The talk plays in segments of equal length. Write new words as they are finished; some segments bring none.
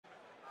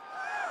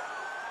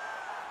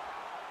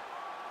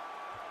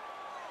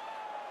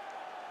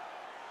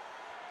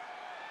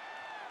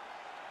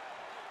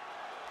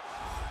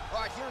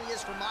All right, here he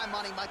is for my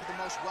money, Michael, the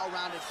most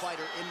well-rounded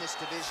fighter in this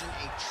division,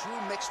 a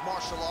true mixed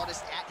martial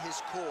artist at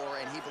his core,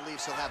 and he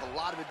believes he'll have a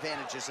lot of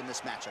advantages in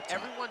this matchup tonight.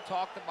 Everyone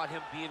talked about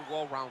him being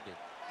well-rounded.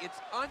 It's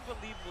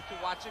unbelievable to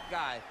watch a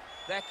guy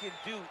that can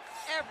do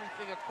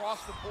everything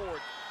across the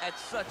board at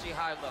such a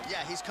high level.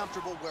 Yeah, he's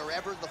comfortable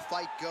wherever the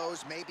fight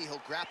goes. Maybe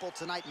he'll grapple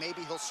tonight,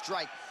 maybe he'll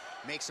strike.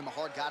 Makes him a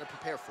hard guy to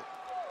prepare for.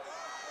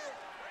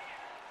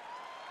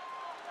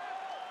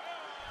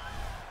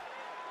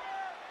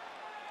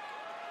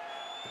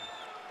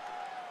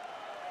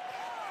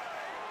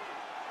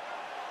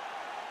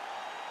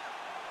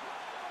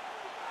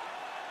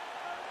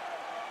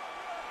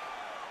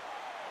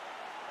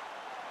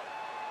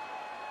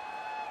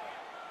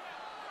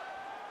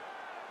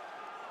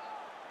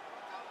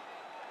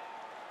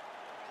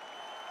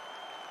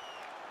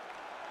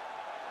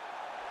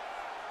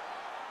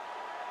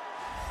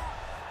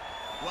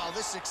 Well,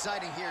 this is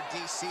exciting here,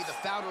 DC. The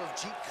founder of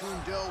Jeet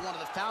Kune Do, one of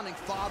the founding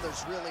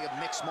fathers, really, of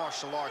mixed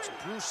martial arts,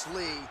 Bruce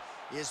Lee,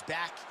 is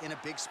back in a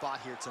big spot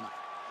here tonight.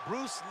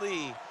 Bruce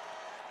Lee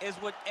is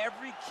what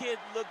every kid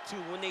looked to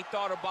when they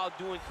thought about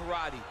doing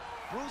karate.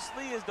 Bruce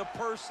Lee is the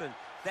person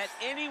that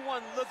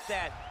anyone looked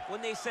at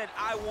when they said,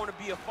 I want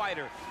to be a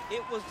fighter.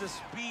 It was the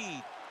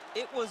speed.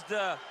 It was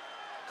the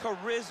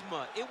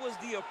charisma. It was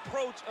the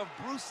approach of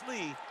Bruce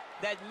Lee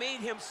that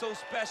made him so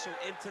special.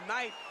 And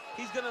tonight,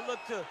 he's going to look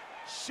to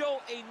show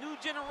a new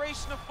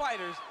generation of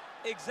fighters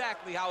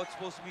exactly how it's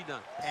supposed to be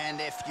done. And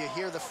if you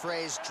hear the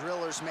phrase,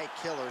 drillers make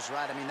killers,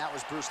 right? I mean, that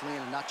was Bruce Lee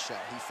in a nutshell.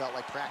 He felt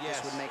like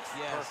practice would make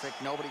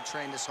perfect. Nobody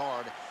trained as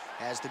hard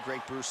as the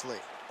great Bruce Lee.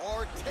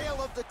 Our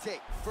tale of the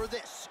tape for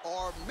this,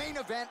 our main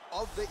event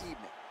of the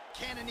evening.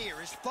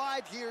 Cannonier is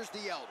 5 years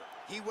the elder.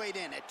 He weighed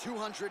in at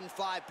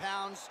 205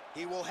 pounds.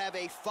 He will have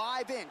a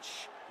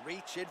 5-inch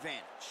reach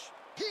advantage.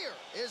 Here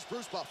is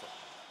Bruce Buffer.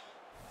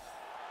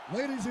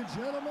 Ladies and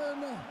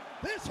gentlemen,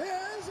 this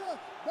is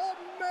the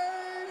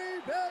main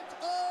event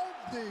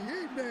of the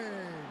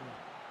evening.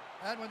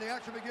 And when the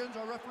action begins,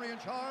 our referee in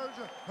charge,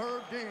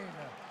 Herb Dean.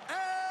 And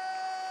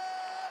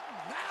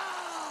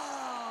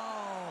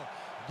now,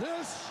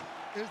 this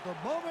is the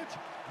moment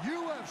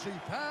UFC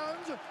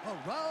fans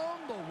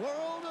around the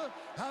world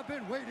have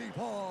been waiting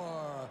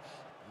for.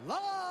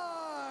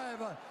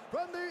 Live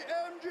from the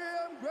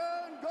MGM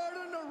Grand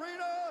Garden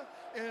Arena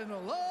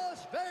in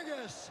Las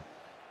Vegas.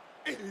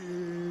 It's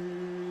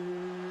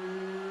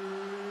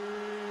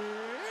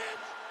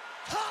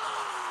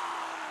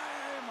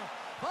time!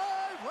 5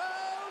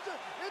 rounds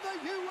in the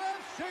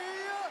UFC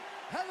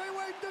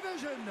heavyweight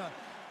division.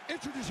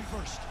 Introducing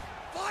first,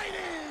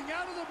 fighting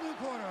out of the blue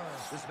corner.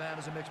 This man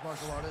is a mixed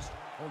martial artist,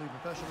 holding a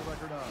professional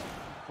record of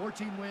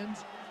 14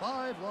 wins,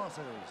 5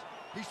 losses.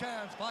 He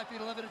stands 5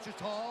 feet 11 inches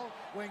tall,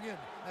 weighing in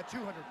at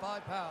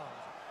 205 pounds.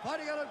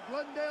 Fighting out of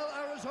Glendale,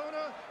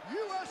 Arizona,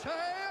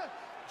 USA,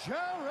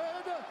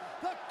 Jared,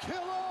 the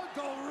Killer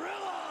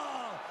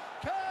Gorilla,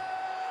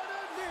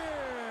 Cannonier.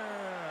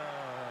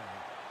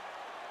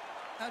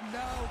 And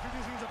now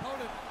introducing his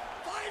opponent,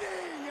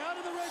 fighting out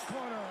of the red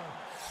corner.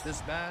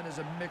 This man is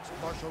a mixed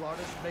martial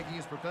artist making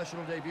his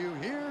professional debut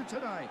here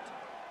tonight.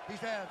 He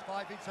stands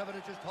 5 feet 7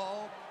 inches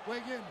tall,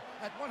 weighing in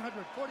at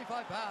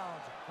 145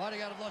 pounds.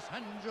 Fighting out of Los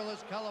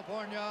Angeles,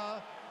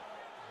 California,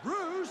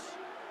 Bruce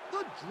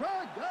the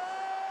Dragon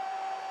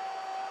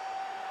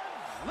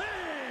Lee.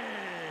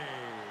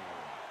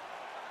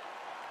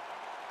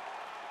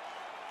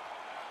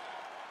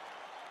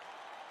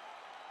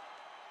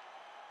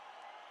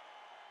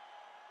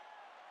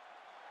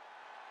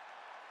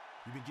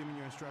 You've been given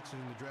your instructions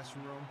in the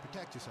dressing room.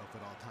 Protect yourself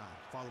at all times.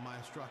 Follow my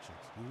instructions.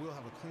 We will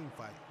have a clean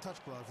fight. Touch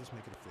gloves. Let's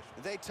make it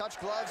official. They touch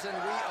gloves, and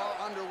we are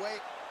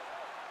underway.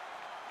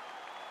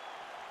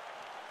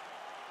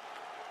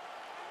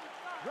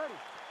 Ready.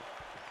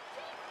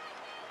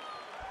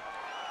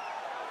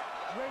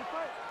 Ready to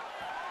fight.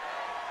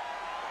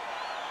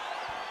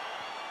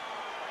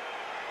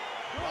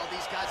 Well,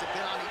 these guys have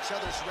been on each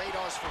other's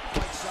radars for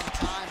quite some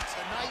time.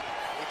 Tonight,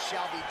 it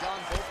shall be done.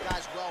 Both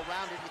guys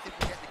well-rounded. You think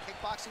we're getting a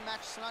kickboxing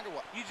match tonight or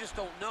what? You just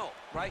don't know,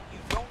 right? You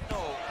don't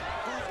know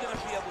who's going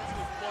to be able to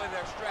employ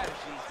their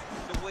strategies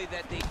the way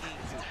that they need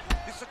to.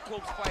 This is a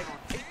close fight on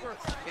paper,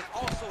 and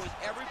also in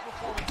every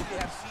performance we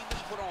have seen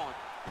them put on.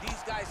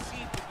 These guys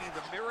seem to be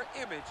the mirror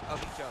image of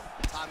each other.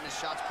 Timing his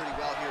shots pretty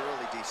well here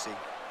early, DC.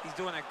 He's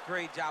doing a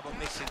great job of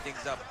mixing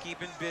things up,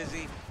 keeping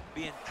busy,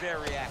 being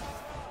very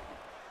active.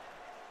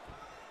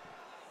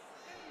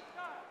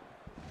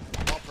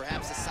 Well,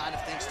 perhaps a sign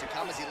of things to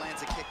come as he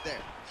lands a kick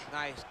there.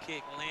 Nice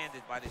kick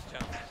landed by this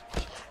gentleman.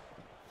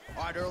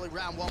 All right, early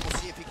round one, we'll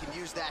see if he can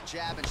use that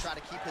jab and try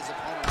to keep his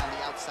opponent on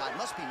the outside.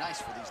 Must be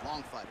nice for these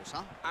long fighters,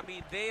 huh? I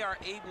mean, they are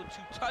able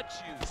to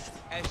touch you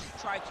as you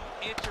try to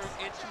enter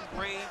into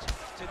range.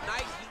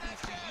 Tonight, he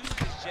needs to use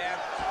his jab,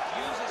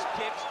 use his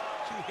kicks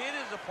to hit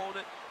his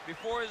opponent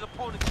before his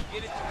opponent can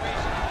get into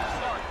range and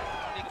start to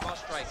think about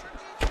striking.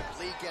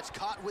 Lee gets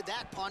caught with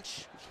that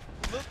punch.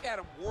 Look at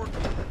him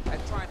working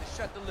at trying to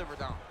shut the liver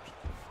down.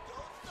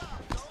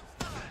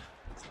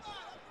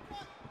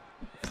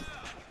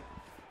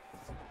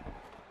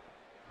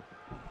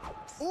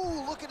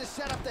 Ooh, looking to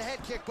set up the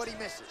head kick, but he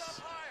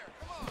misses.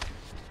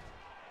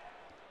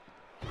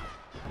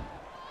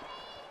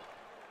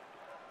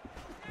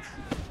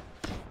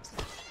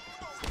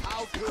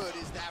 How good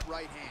is that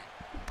right hand?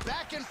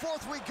 Back and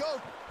forth we go.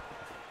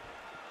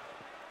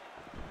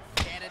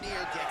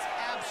 Cannonier gets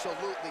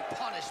absolutely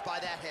punished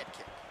by that head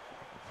kick.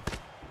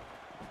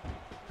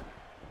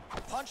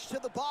 Punch to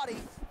the body.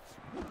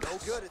 No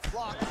good, it's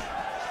blocked.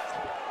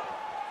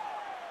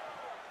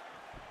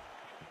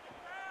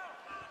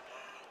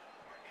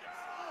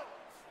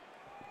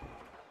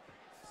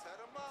 Set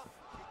him up,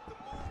 keep the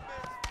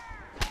movement.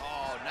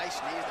 Oh,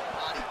 nice knee to the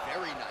body,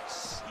 very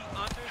nice. He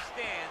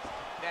understands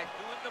that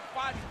doing the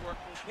body work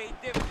will pay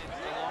dividends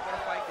the longer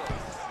the fight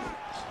goes.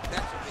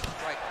 That's a big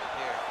strike right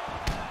there.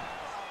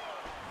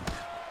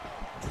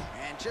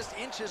 And just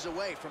inches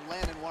away from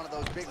landing one of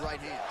those big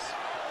right hands.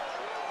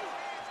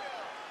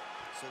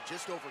 So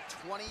just over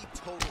 20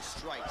 total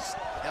strikes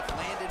have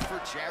landed for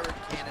Jared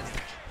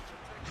Cannonier.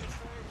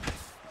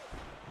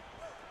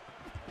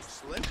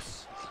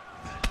 Slips.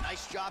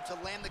 Nice job to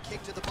land the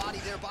kick to the body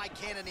there by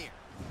Cannonier.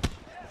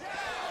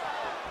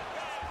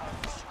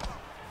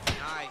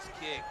 Nice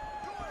kick.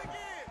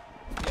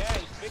 Yeah,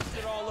 he fixed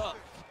it all up.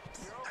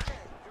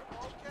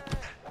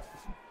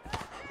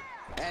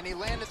 And he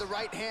landed the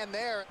right hand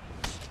there.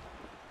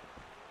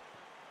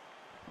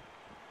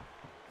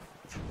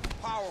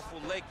 Powerful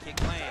leg kick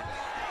land.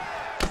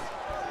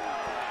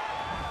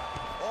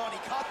 Oh, and he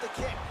caught the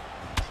kick.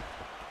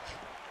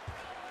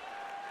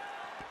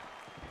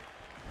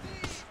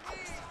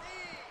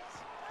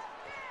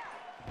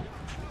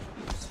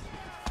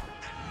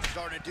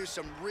 Starting to do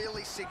some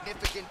really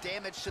significant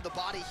damage to the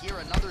body here.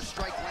 Another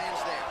strike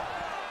lands there.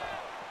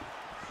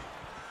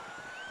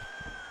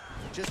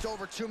 Just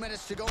over 2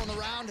 minutes to go in the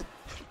round.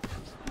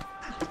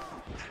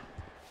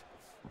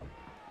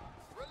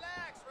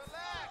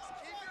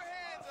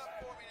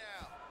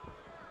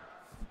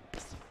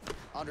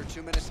 Under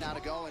 2 minutes now to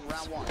go in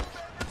round one. Move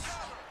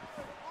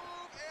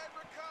and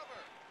recover.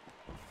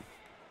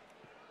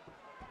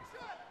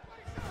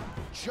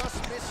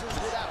 Just misses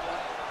with that one.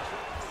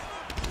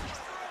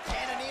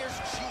 Cannonier's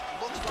cheek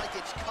looks like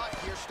it's cut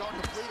here, starting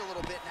to bleed a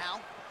little bit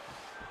now.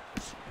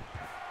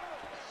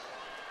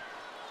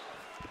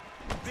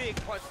 Big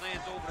punch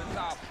lands over the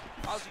top.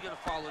 How's he gonna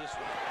follow this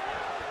one?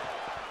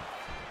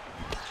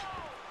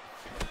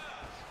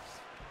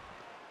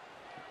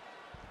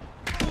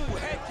 Ooh,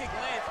 head kick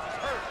lands, he's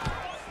hurt.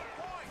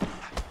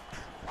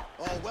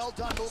 Oh, well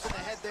done moving the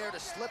head there to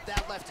slip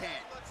that left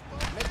hand.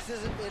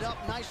 Mixes it up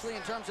nicely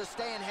in terms of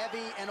staying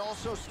heavy and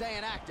also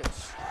staying active.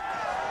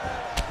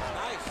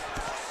 Nice.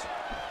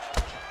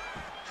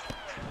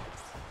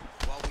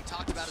 Well, we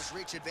talked about his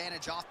reach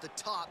advantage off the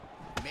top.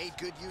 Made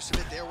good use of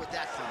it there with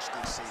that punch,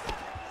 DC.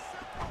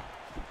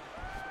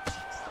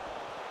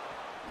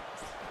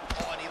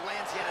 Oh, and he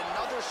lands yet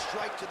another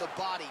strike to the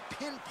body.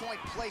 Pinpoint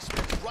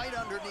placement right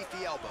underneath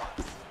the elbow.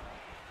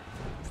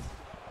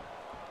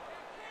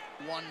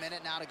 1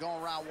 minute now to go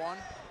in round one.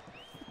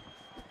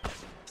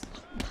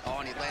 Oh,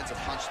 and he lands a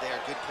punch there.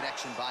 Good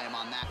connection by him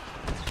on that.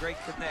 Great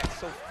connect,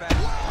 so fast.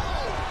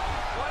 Whoa!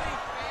 What a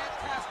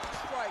fantastic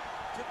strike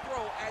to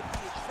throw at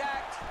the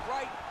exact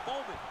right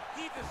moment.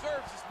 He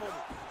deserves this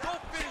moment.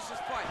 Don't finish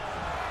this fight.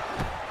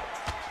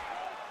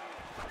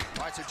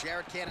 All right, so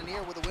Jared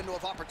Cannonier with a window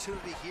of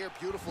opportunity here.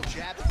 Beautiful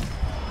jab.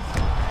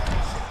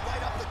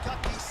 Right up the gut,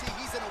 DC.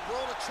 He's in a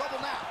world of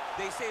trouble now.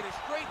 They say the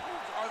straight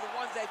moves are the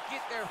ones that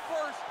get there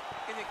first,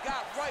 and it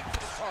got right to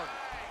the target.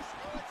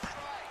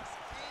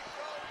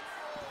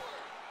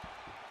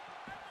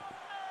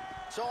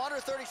 So under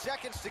 30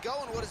 seconds to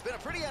go in what has been a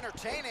pretty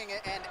entertaining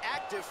and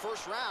active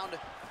first round.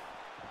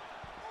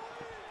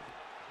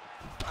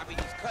 I mean,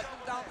 he's cutting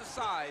them down to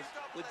size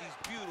with these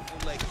beautiful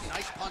legs.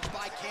 Nice punch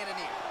by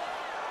Cannonier.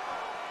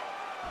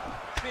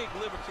 Big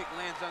liver kick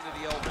lands under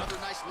the elbow. Another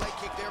nice leg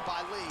kick there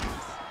by Lee.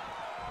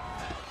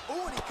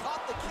 Ooh, and he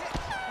caught the kick.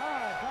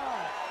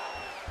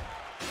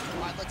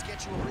 All right, let's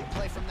get you a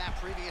replay from that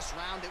previous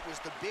round. It was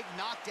the big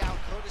knockdown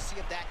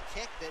courtesy of that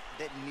kick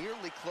that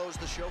nearly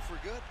closed the show for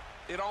good.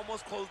 It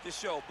almost closed the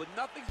show, but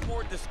nothing's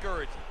more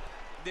discouraging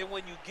than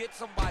when you get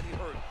somebody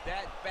hurt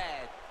that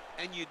bad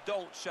and you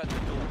don't shut the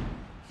door.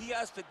 He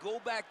has to go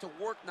back to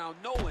work now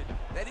knowing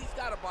that he's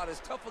got about as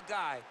tough a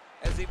guy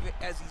as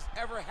he's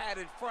ever had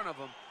in front of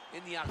him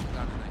in the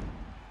octagon tonight.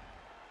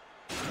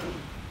 Okay,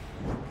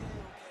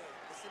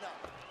 listen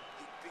up.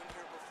 You've been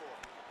here before,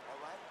 all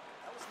right?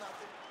 That was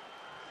nothing.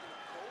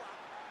 Go out.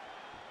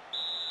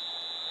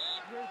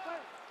 Ready,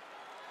 fight.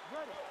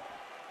 Ready.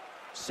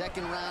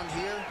 Second round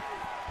here.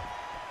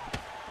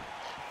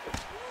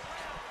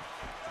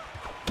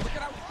 Look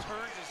at how he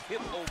turns his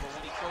hip over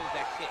when he throws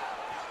that kick.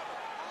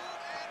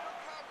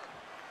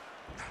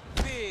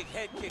 Big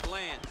head kick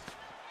lands.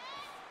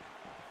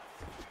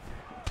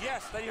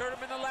 Yes, they hurt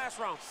him in the last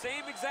round.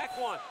 Same exact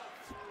one.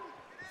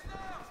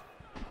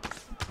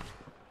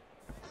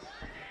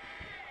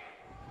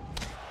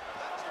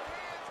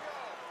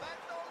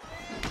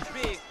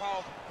 Big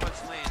powerful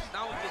punch lands.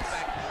 Now he gets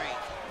back in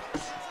range.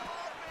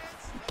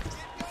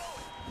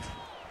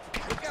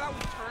 Look at how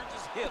he turns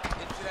his hip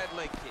and to that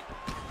leg kick.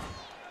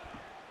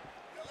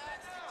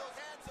 Relax, keep those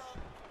hands up.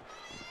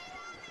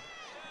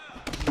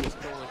 He is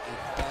throwing a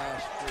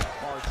fast, straight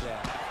hard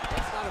jab.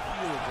 That's not a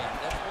feeler jab.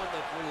 That's one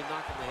that's really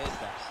knocking the head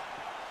back.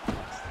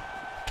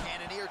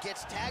 Cannonier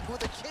gets tagged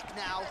with a kick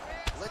now.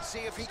 Let's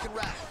see if he can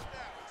wrap.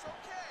 It's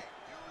okay.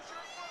 Use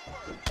your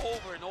footwork.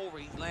 Over and over,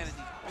 he's landing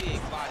these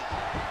big body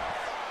kicks.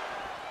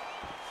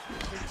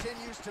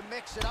 Continues to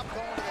mix it up,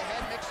 going to the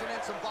head, mixing in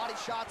some body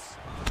shots.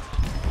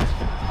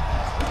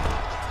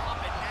 Top,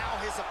 and now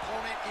his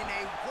opponent in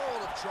a world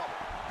of trouble.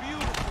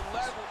 Beautiful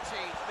level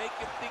change. Make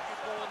him think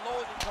you're going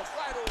lower than come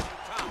right over the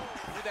top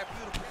with that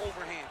beautiful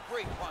overhand.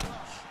 Great punch.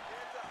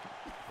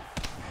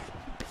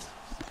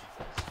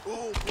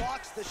 Ooh,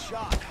 blocks the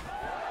shot.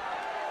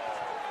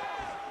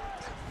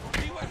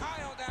 He went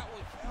high on that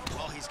one.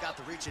 Well, he's got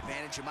the reach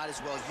advantage. You might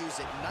as well use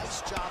it.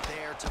 Nice job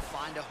there to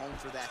find a home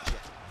for that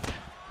jab.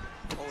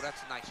 Oh,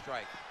 that's a nice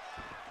strike.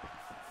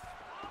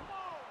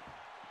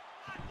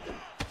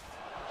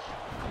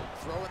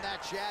 Throwing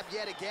that jab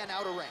yet again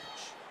out of range.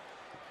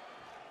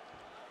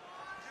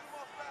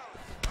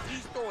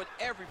 He's throwing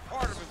every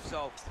part of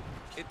himself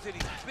into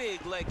these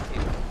big leg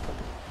kicks.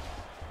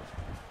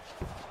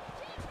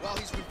 Well,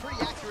 he's been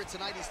pretty accurate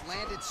tonight. He's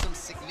landed some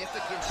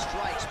significant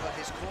strikes, but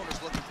his corner's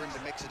looking for him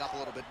to mix it up a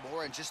little bit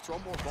more and just throw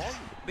more volume.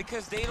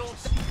 Because they don't...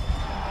 Gets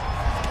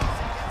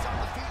on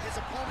the feet, his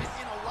opponent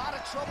in a lot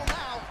of trouble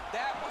now.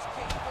 That was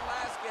Cain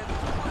Velasquez's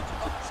punch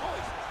of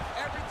choice.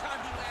 Every time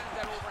he landed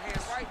that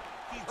overhand right,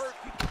 he hurt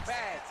people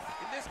bad.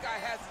 And this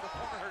guy has his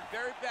opponent hurt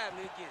very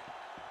badly again.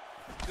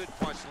 Good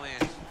punch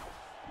lands.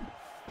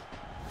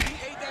 He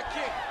ate that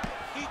kick.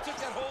 He took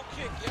that whole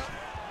kick, yep.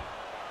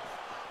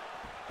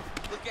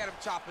 Look at him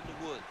chopping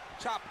the wood.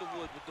 Chop the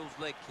wood with those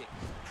leg kicks.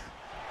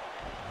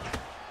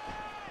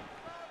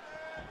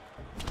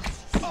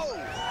 Oh!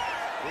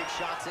 Big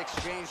shots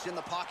exchanged in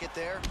the pocket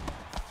there.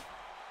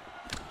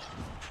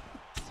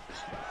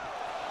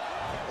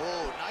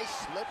 Oh, nice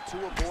slip to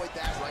avoid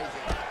that right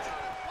hand.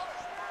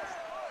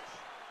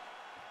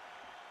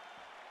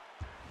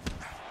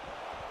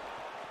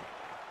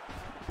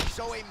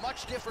 So a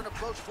much different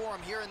approach for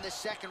him here in this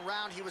second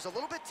round. He was a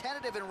little bit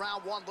tentative in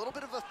round one, a little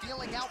bit of a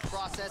feeling out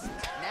process.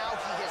 Now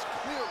he has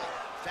clearly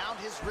found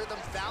his rhythm,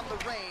 found the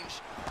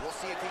range. We'll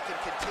see if he can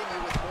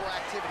continue with more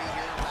activity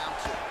here in round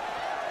two.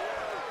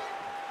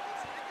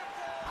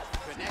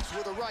 Connects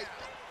with a right.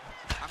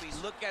 I mean,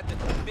 look at the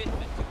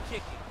commitment to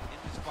kicking in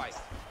this fight.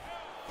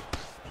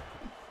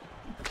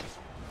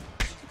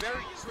 He's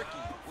very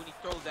tricky when he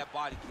throws that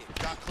body kick.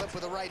 Got clipped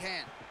with a right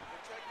hand.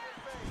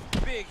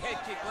 Big head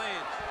kick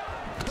lands.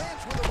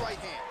 Lands with a right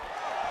hand.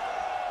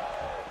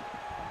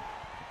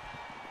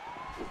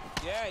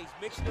 Yeah, he's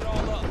mixing it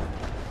all up.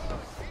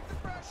 Keep the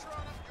pressure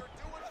on him. You're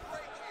doing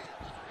great here.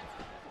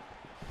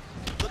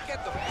 Look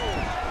at the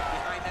force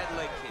behind that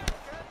leg kick.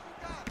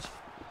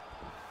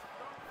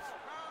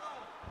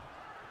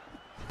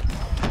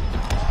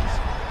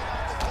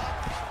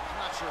 I'm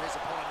not sure his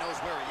opponent knows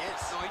where he is.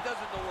 No, he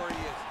doesn't know where he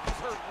is. He's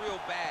hurt real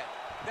bad.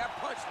 That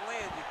punch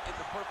landed in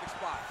the perfect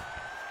spot.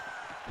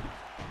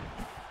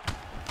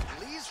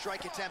 Lee's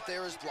strike attempt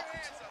there is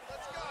blocked.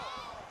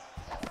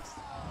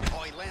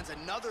 Oh, he lands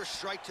another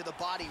strike to the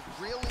body,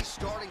 really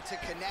starting to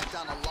connect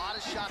on a lot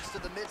of shots to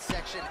the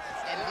midsection,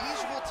 and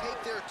these will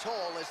take their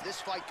toll as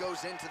this fight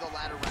goes into the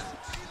latter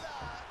rounds.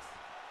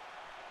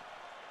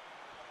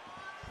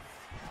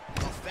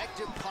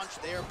 Effective punch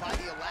there by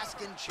the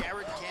Alaskan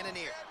Jared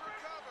Cannonier.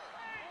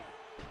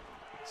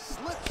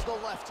 Slips the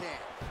left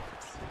hand.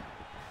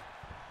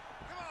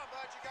 Come on,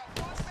 bud, you got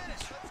 1 minute.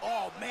 Let's go.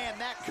 Oh, man,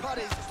 that cut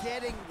is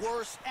getting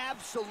worse.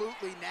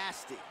 Absolutely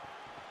nasty.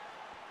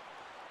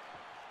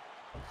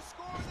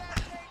 Score that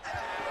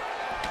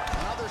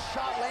takedown. Another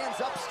shot lands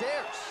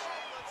upstairs.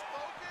 Let's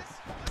focus.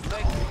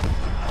 Leg kick.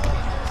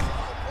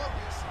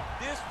 Focus.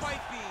 This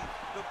might be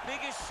the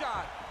biggest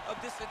shot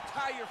of this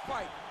entire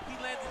fight. He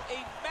landed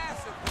a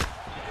massive hit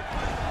to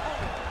put his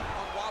opponent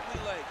on wobbly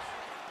legs.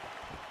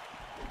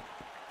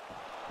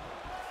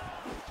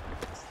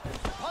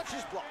 Punch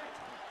is blocked.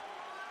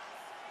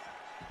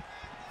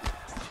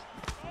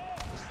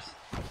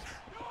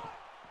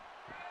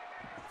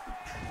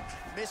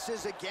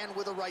 Misses again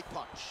with a right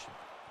punch.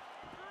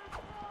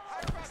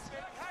 High cross,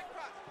 baby. High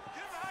cross.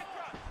 Give him a high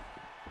cross.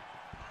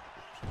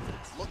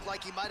 Looked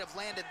like he might have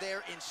landed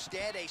there.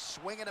 Instead, a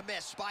swing and a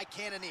miss by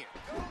Cannonier.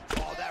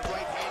 Oh, that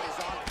right hand is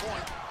on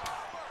point.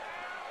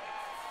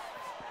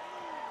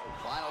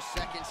 Final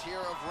seconds here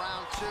of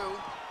round two.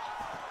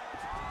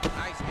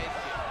 Nice head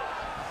kick.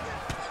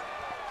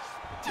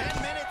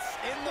 10 minutes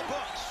in the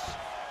books.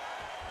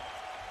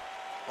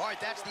 All right,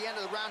 that's the end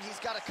of the round. He's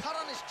got a cut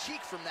on his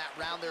cheek from that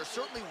round. There are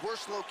certainly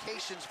worse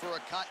locations for a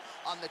cut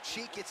on the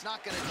cheek. It's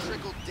not going to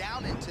trickle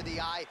down into the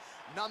eye.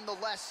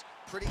 Nonetheless,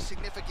 pretty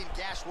significant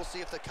gash. We'll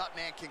see if the cut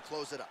man can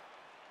close it up.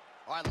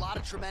 All right, a lot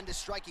of tremendous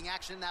striking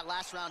action in that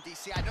last round,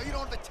 DC. I know you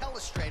don't have a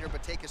telestrator,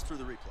 but take us through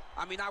the replay.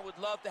 I mean, I would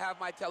love to have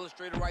my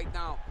telestrator right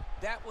now.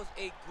 That was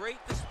a great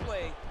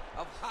display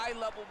of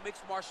high-level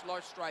mixed martial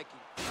arts striking.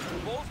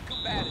 Both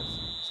combatants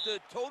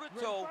stood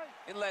toe-to-toe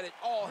and let it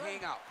all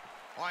hang out.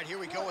 All right, here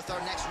we go with our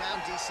next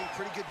round, DC.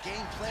 Pretty good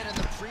game plan in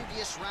the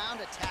previous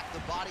round. Attack the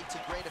body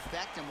to great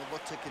effect, and we'll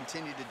look to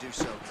continue to do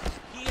so.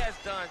 He has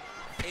done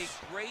a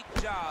great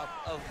job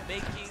of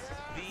making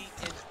the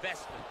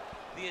investment.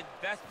 The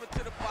investment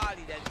to the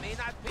body that may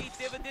not pay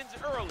dividends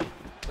early,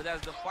 but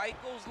as the fight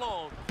goes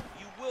long,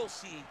 you will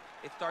see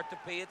it start to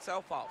pay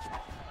itself out.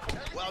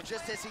 Well,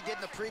 just as he did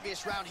in the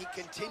previous round, he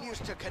continues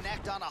to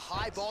connect on a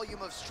high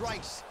volume of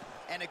strikes.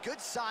 And a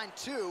good sign,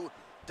 too,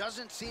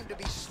 doesn't seem to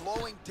be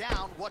slowing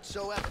down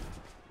whatsoever.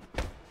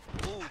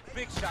 Ooh,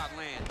 big shot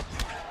land.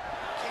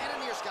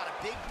 Cannonier's got a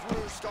big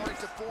bruise starting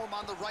to form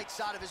on the right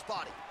side of his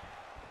body.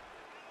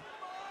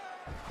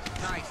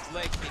 Nice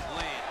leg kick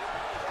land.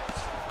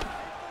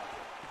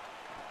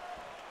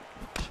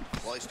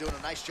 Well, he's doing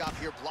a nice job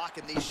here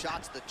blocking these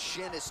shots. The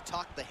chin is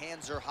tucked, the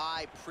hands are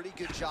high. Pretty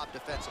good job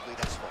defensively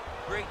thus far.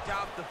 Great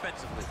job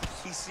defensively.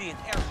 He's seeing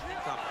everything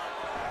coming.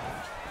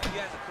 He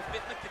has a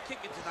commitment to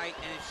kicking tonight,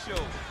 and it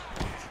shows.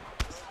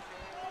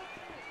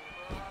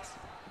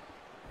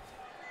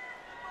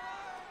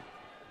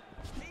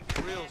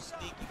 Real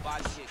sneaky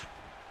body kick.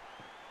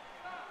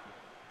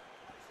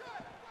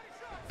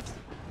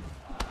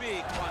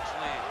 Big punch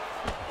land.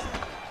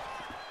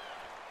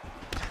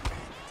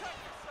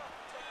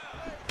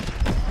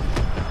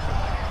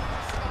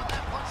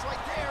 That punch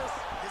right there.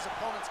 His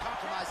opponent's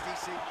compromised,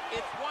 DC.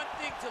 It's one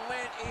thing to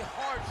land a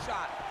hard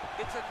shot.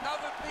 It's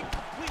another thing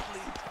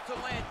completely to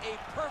land a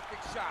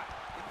perfect shot.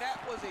 And that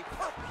was a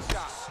perfect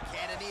shot.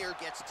 Cannonier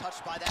gets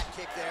touched by that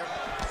kick there.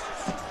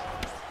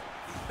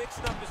 He's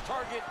mixing up his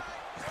target.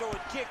 He's throwing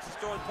kicks, he's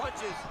throwing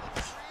punches.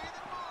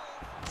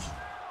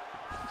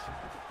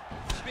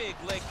 Big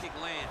leg kick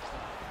lands.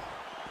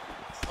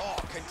 Oh,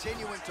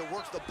 continuing to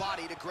work the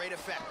body to great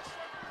effect.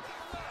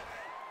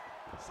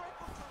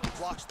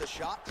 Blocks the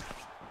shot.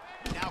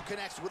 Now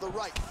connects with a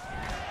right.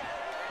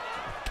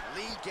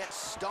 Lee gets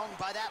stung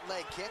by that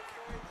leg kick.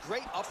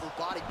 Great upper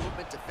body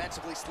movement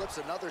defensively. Slips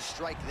another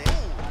strike there.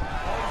 Oh, he's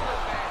hurt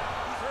bad.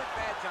 He's hurt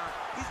bad, John.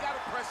 He's got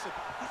to press him.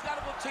 He's got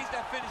to go chase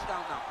that finish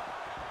down now.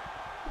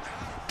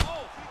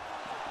 Oh!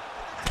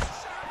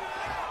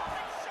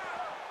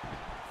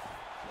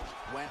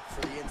 Went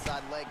for the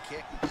inside leg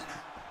kick.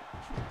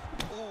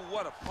 Ooh,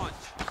 what a punch.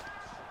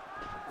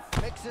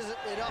 Mixes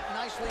it up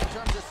nicely in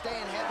terms of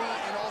staying heavy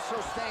and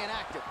also staying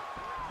active.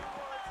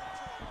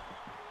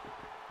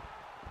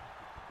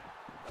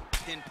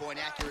 Pinpoint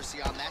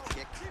accuracy on that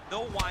kick.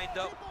 No wind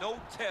up, no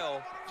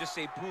tell, just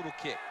a brutal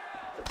kick.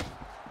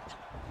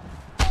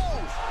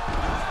 Oh!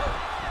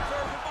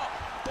 Serve him up.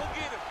 Go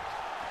get him.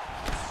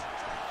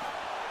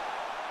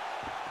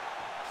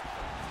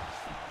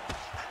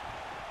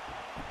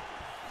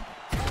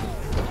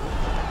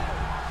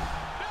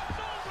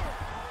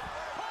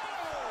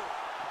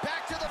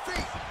 Back to the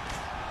feet.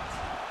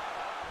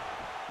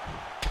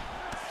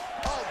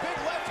 Oh, big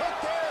left hook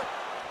there.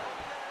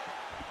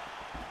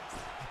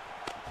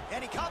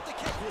 And he caught the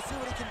kick. We'll see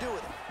what he can do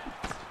with it.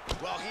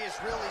 Well, he has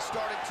really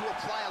started to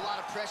apply a lot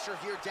of pressure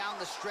here down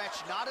the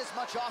stretch. Not as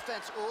much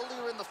offense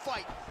earlier in the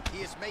fight.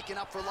 He is making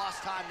up for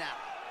lost time now.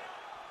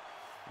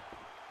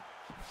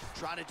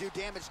 Trying to do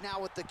damage now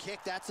with the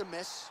kick. That's a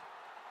miss.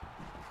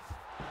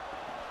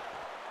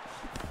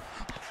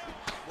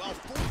 Well,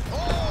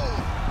 oh!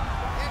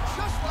 And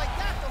just like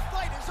that, the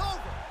fight is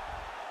over.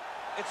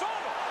 It's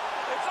over.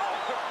 It's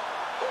over.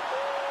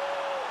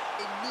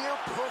 A near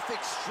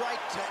perfect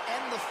strike to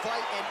end the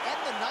fight and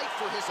end the night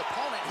for his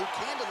opponent, who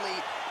candidly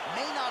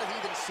may not have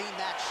even seen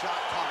that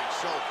shot coming.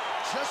 So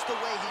just the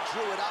way he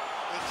drew it up,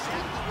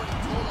 exactly what he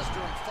told us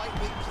during fight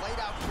week, played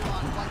out here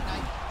on fight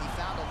night. He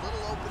found a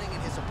little opening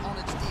in his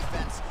opponent's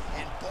defense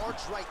and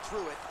barged right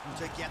through it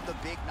to get the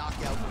big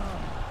knockout.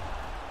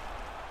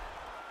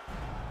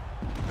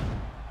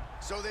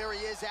 So there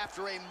he is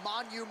after a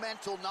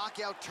monumental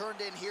knockout turned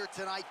in here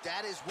tonight.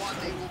 That is one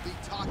they will be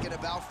talking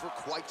about for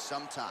quite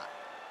some time.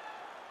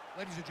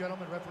 Ladies and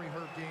gentlemen, referee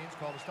Herb Deans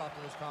called a stop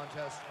to this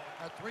contest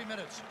at 3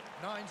 minutes,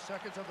 9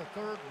 seconds of the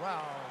third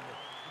round.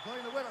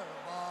 Declaring the winner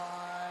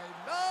by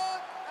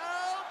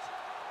knockout,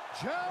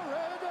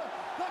 Jared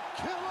the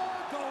Killer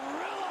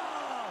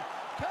Gorilla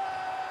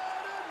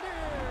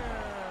Cannonier.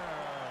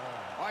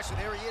 All right, so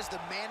there he is, the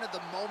man of the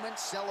moment,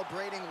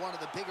 celebrating one of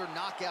the bigger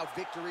knockout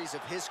victories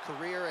of his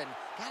career. And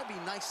gotta be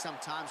nice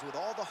sometimes with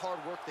all the hard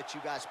work that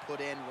you guys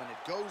put in when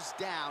it goes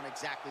down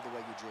exactly the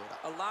way you drew it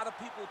up. A lot of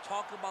people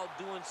talk about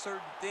doing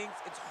certain things.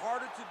 It's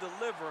harder to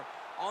deliver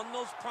on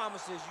those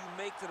promises you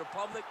make to the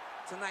public.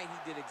 Tonight,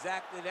 he did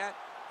exactly that.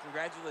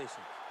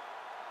 Congratulations.